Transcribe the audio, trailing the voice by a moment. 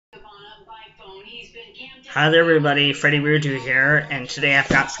Hi there everybody, Freddy Weirdo here, and today I've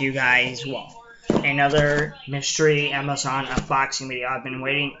got for you guys, well, another mystery Amazon unboxing video. I've been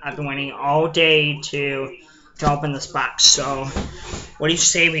waiting all day to open this box. So, what do you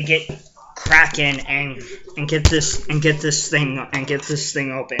say we get cracking and get this thing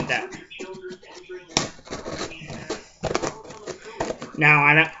opened up? Now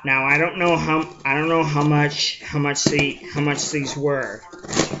I don't know how much these were.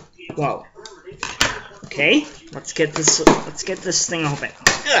 Whoa. Okay, let's get this thing open.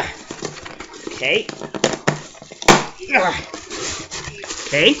 Ugh. Okay. Ugh.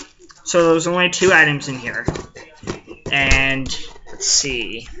 Okay. So there's only 2 items in here. And let's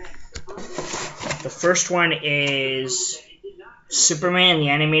see. The first one is Superman the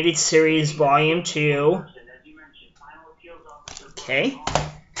Animated Series Volume 2. Okay.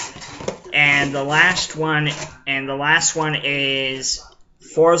 And the last one is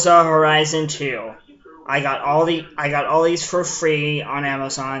Forza Horizon 2. I got all these for free on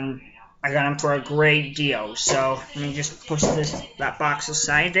Amazon. I got them for a great deal. So let me just push that box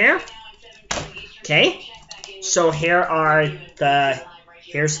aside there. Okay. So here's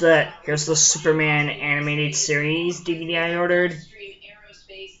the Superman Animated Series DVD I ordered,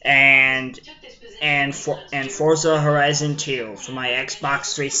 and Forza Horizon 2 for my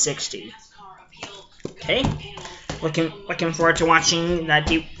Xbox 360. Okay. Looking forward to watching the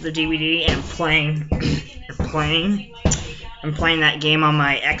DVD and playing that game on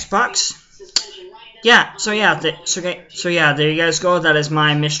my Xbox. Yeah. So yeah. There you guys go. That is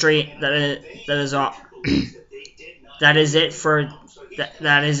my mystery. That is all. That is it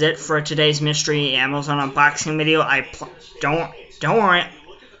for today's mystery Amazon unboxing video. Don't worry.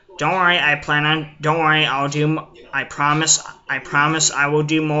 I promise I will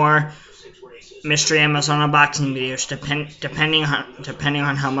do more mystery Amazon unboxing videos depending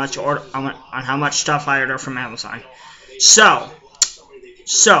on how much stuff I order from Amazon. So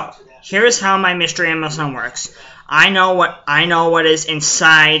here's how my mystery Amazon works. I know what is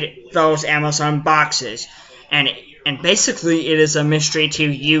inside those Amazon boxes, and basically it is a mystery to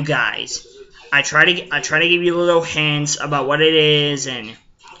you guys. I try to give you little hints about what it is, and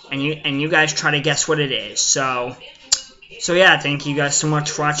you guys try to guess what it is. So yeah, thank you guys so much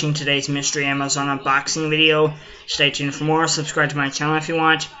for watching today's mystery Amazon unboxing video. Stay tuned for more. Subscribe to my channel if you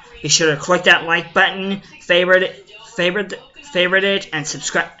want. Be sure to click that like button, favorite it, and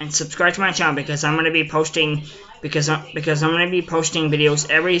subscribe to my channel because I'm going to be posting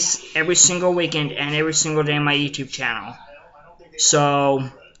videos every single weekend and every single day on my YouTube channel. So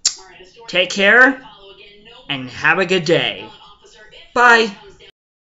take care and have a good day. Bye.